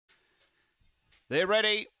They're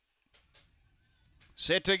ready.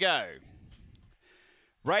 Set to go.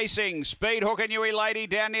 Racing, Speed Hookanui Lady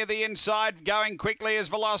down near the inside. Going quickly as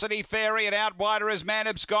Velocity Fairy, and out wider as Man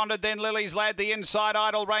Absconded. Then Lily's Lad, the inside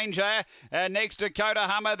Idle Ranger. Next Dakota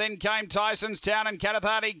Hummer, then came Tyson's Town and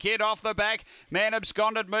Katathati Kid off the back. Man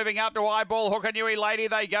Absconded moving up to Eyeball Hookanui Lady.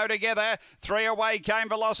 They go together. 3 away came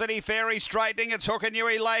Velocity Fairy, straightening. It's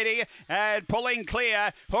Hookanui Lady pulling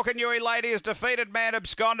clear. Hookanui Lady has defeated Man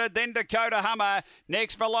Absconded. Then Dakota Hummer.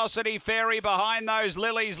 Next Velocity Fairy behind those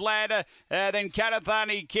Lily's Lad. Then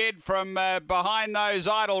Katathati Kid from behind those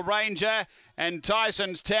Idle Ranger and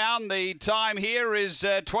Tyson's Town. The time here is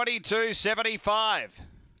 22.75.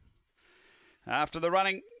 After the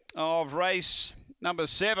running of race number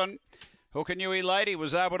 7, Hookanui Lady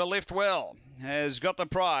was able to lift well, has got the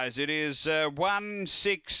prize. It is 1,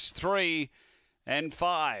 6, 3 and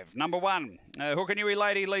 5. Number 1, Hookanui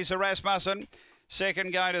Lady, Lisa Rasmussen.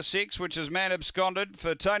 Second going to 6, which is Man Absconded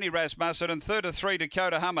for Tony Rasmussen, and third to 3,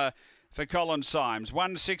 Dakota Hummer for Colin Symes.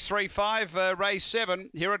 1, 6, 3, 5, race 7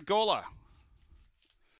 here at Gawler.